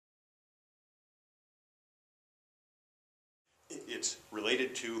it's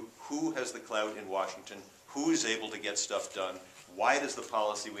related to who has the clout in Washington, who is able to get stuff done, why does the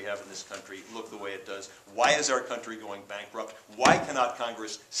policy we have in this country look the way it does, why is our country going bankrupt, why cannot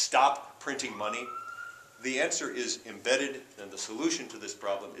Congress stop printing money? The answer is embedded, and the solution to this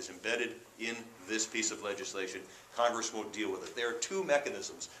problem is embedded in this piece of legislation. Congress won't deal with it. There are two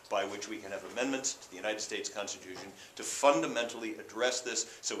mechanisms by which we can have amendments to the United States Constitution to fundamentally address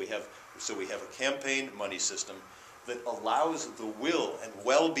this, so we have a campaign money system that allows the will and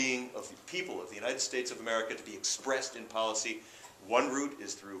well-being of the people of the United States of America to be expressed in policy. One route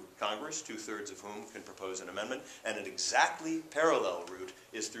is through Congress, 2/3 of whom can propose an amendment, and an exactly parallel route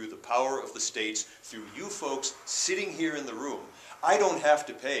is through the power of the states, through you folks sitting here in the room. I don't have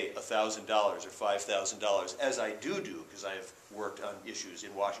to pay $1,000 or $5,000, as I do because I have worked on issues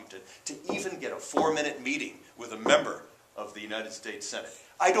in Washington, to even get a 4-minute meeting with a member of the United States Senate.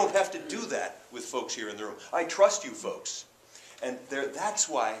 I don't have to do that with folks here in the room. I trust you folks. And that's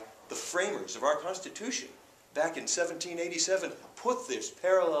why the framers of our Constitution back in 1787 put this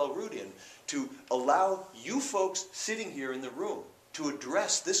parallel route in to allow you folks sitting here in the room to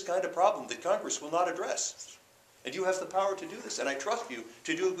address this kind of problem that Congress will not address. And you have the power to do this, and I trust you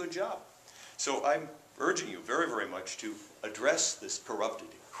to do a good job. So I'm urging you very, very much to address this corrupted,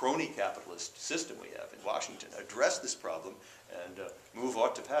 crony capitalist system we have in Washington, address this problem, and move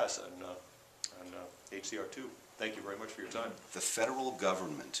ought to pass on HCR2. Thank you very much for your time. The federal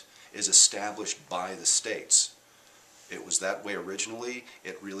government is established by the states. It was that way originally.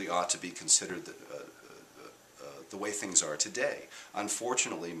 It really ought to be considered the way things are today.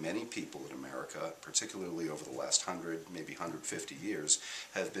 Unfortunately, many people in America, particularly over the last 100, maybe 150 years,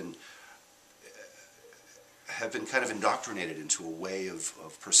 have been kind of indoctrinated into a way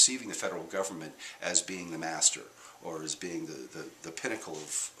of perceiving the federal government as being the master, or as being the pinnacle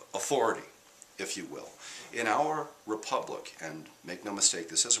of authority, if you will. In our republic, and make no mistake,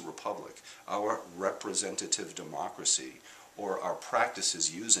 this is a republic, our representative democracy, or our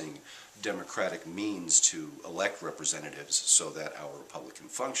practices using democratic means to elect representatives so that our republic can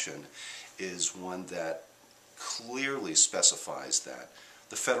function, is one that clearly specifies that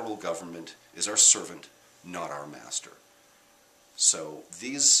the federal government is our servant, not our master. So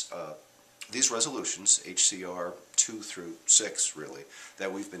these resolutions, HCR 2 through 6 really,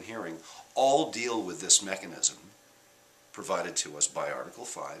 that we've been hearing, all deal with this mechanism provided to us by Article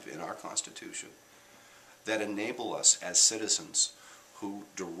 5 in our Constitution that enable us as citizens who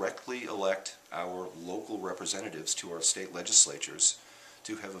directly elect our local representatives to our state legislatures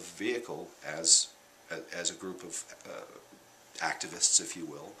to have a vehicle as a group of activists, if you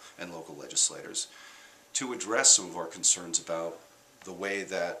will, and local legislators to address some of our concerns about the way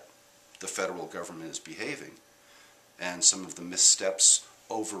that the federal government is behaving and some of the missteps,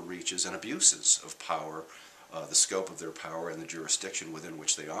 overreaches, and abuses of power, the scope of their power and the jurisdiction within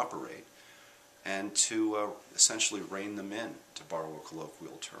which they operate, and to essentially rein them in, to borrow a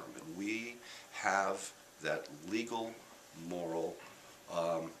colloquial term. And we have that legal, moral,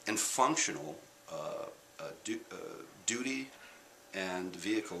 and functional duty and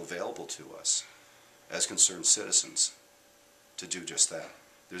vehicle available to us as concerned citizens to do just that.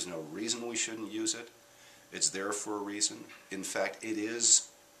 There's no reason we shouldn't use it. It's there for a reason. In fact, it is,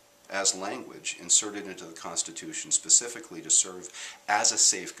 as language, inserted into the Constitution specifically to serve as a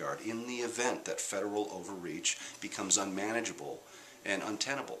safeguard in the event that federal overreach becomes unmanageable and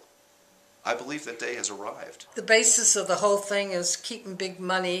untenable. I believe that day has arrived. The basis of the whole thing is keeping big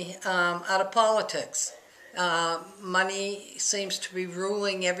money out of politics. Money seems to be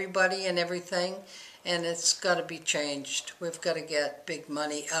ruling everybody and everything, and it's got to be changed. We've got to get big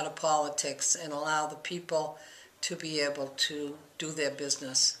money out of politics and allow the people to be able to do their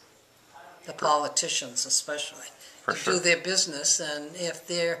business. The politicians especially. For sure. Do their business, and if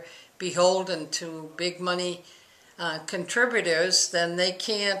they're beholden to big money contributors, then they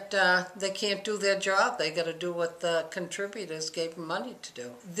can't do their job. They got to do what the contributors gave them money to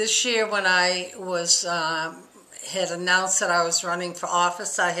do. This year, when I was had announced that I was running for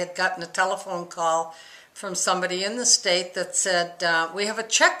office, I had gotten a telephone call from somebody in the state that said, "We have a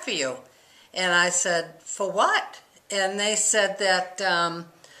check for you," and I said, "For what?" And they said that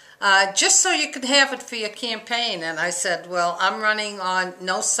just so you can have it for your campaign. And I said, "Well, I'm running on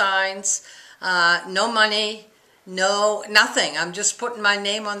no signs, no money, no, nothing. I'm just putting my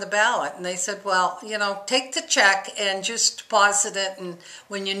name on the ballot." And they said, "Well, you know, take the check and just deposit it, and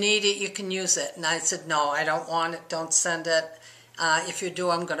when you need it, you can use it." And I said, "No, I don't want it. Don't send it. If you do,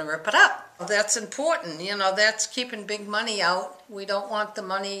 I'm going to rip it up." Well, that's important. You know, that's keeping big money out. We don't want the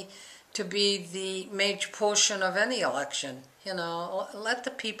money to be the major portion of any election. You know, let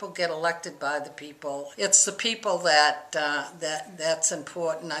the people get elected by the people. It's the people that's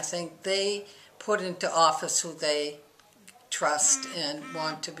important. I think they put into office who they trust and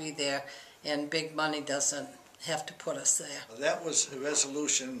want to be there, and big money doesn't have to put us there. That was a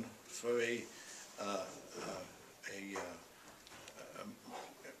resolution for a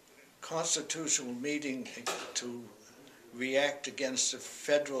constitutional meeting to react against the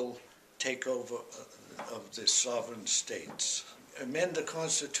federal takeover of the sovereign states. Amend the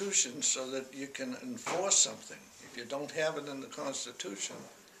Constitution so that you can enforce something. If you don't have it in the Constitution,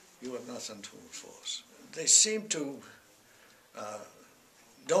 you have nothing to enforce. They seem to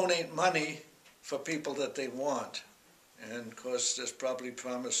donate money for people that they want, and of course there's probably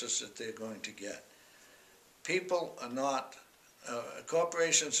promises that they're going to get. People are not,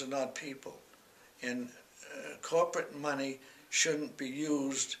 corporations are not people, and corporate money shouldn't be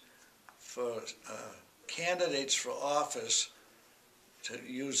used for candidates for office to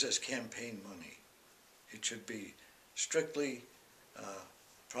use as campaign money. It should be strictly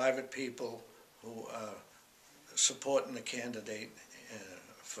private people who are supporting the candidate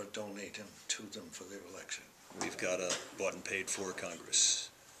for donating to them for their election. We've got a bought and paid for Congress.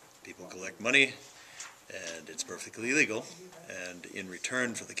 People collect money, and it's perfectly legal, and in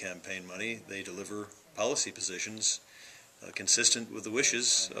return for the campaign money, they deliver policy positions consistent with the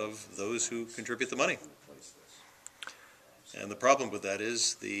wishes of those who contribute the money. And the problem with that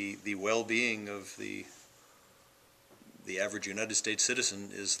is the well-being of the average United States citizen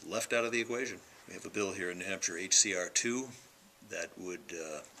is left out of the equation. We have a bill here in New Hampshire, HCR2, that would,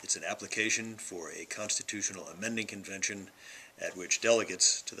 it's an application for a constitutional amending convention at which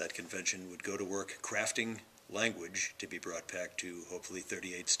delegates to that convention would go to work crafting language to be brought back to hopefully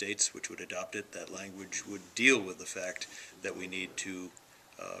 38 states which would adopt it. That language would deal with the fact that we need to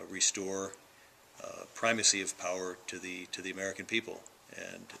restore primacy of power to the American people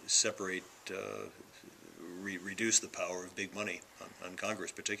and separate, reduce the power of big money on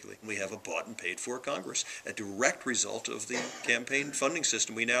Congress particularly. We have a bought and paid for Congress, a direct result of the campaign funding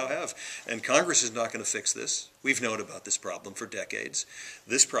system we now have. And Congress is not going to fix this. We've known about this problem for decades.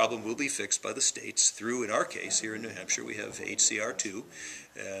 This problem will be fixed by the states through, in our case here in New Hampshire, we have HCR2,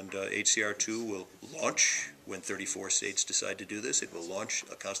 and HCR2 will launch, when 34 states decide to do this, it will launch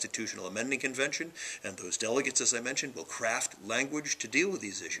a constitutional amending convention, and those delegates, as I mentioned, will craft language to deal with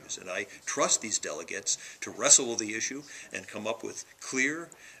these issues. And I trust these delegates to wrestle with the issue and come up with clear,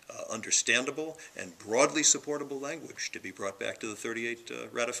 understandable, and broadly supportable language to be brought back to the 38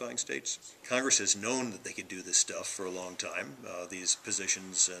 ratifying states. Congress has known that they could do this stuff for a long time. These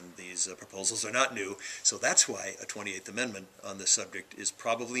positions and these proposals are not new, so that's why a 28th Amendment on this subject is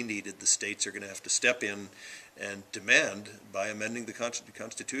probably needed. The states are going to have to step in and demand, by amending the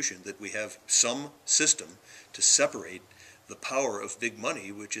Constitution, that we have some system to separate the power of big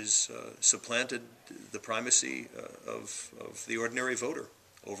money, which has supplanted the primacy of the ordinary voter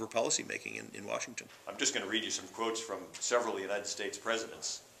over policymaking in Washington. I'm just going to read you some quotes from several United States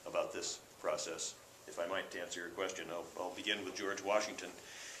presidents about this process, if I might, to answer your question. I'll begin with George Washington.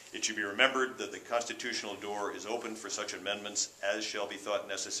 It should be remembered that the constitutional door is open for such amendments as shall be thought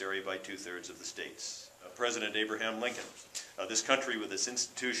necessary by 2/3 of the states. President Abraham Lincoln, this country with its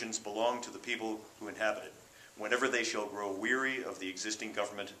institutions belong to the people who inhabit it. Whenever they shall grow weary of the existing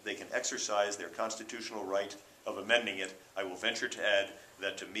government, they can exercise their constitutional right of amending it. I will venture to add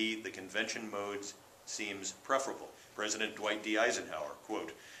that to me the convention mode seems preferable. President Dwight D. Eisenhower,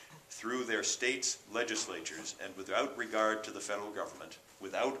 quote, through their states' legislatures and without regard to the federal government,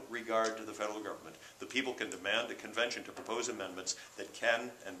 the people can demand a convention to propose amendments that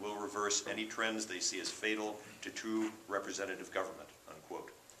can and will reverse any trends they see as fatal to true representative government,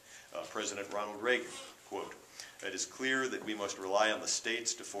 unquote. President Ronald Reagan, quote, it is clear that we must rely on the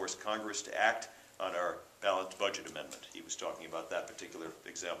states to force Congress to act on our balanced budget amendment. He was talking about that particular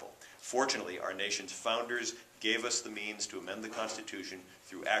example. Fortunately, our nation's founders gave us the means to amend the Constitution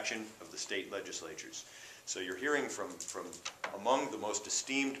through action of the state legislatures. So you're hearing from among the most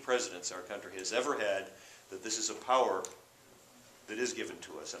esteemed presidents our country has ever had that this is a power that is given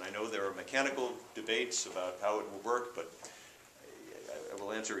to us. And I know there are mechanical debates about how it will work, but I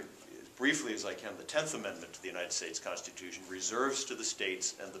will answer as briefly as I can. The 10th Amendment to the United States Constitution reserves to the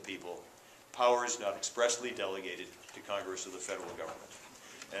states and the people powers not expressly delegated to Congress or the federal government.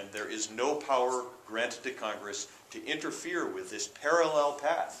 And there is no power granted to Congress to interfere with this parallel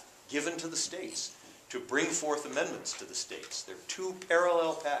path given to the states to bring forth amendments to the states. There are two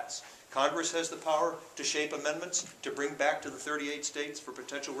parallel paths. Congress has the power to shape amendments, to bring back to the 38 states for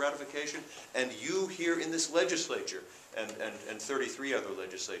potential ratification, and you here in this legislature and 33 other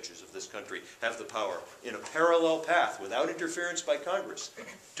legislatures of this country have the power in a parallel path without interference by Congress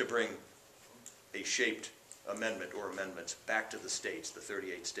to bring a shaped amendment or amendments back to the states, the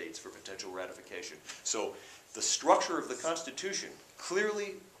 38 states, for potential ratification. So the structure of the Constitution,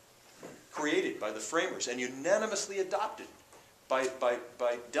 clearly created by the framers and unanimously adopted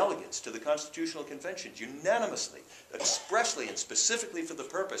by delegates to the Constitutional Conventions, unanimously, expressly and specifically for the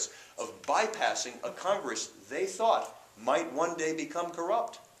purpose of bypassing a Congress they thought might one day become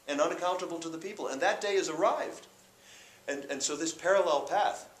corrupt and unaccountable to the people. And that day has arrived. And so this parallel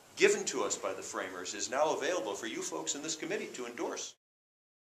path given to us by the framers is now available for you folks in this committee to endorse.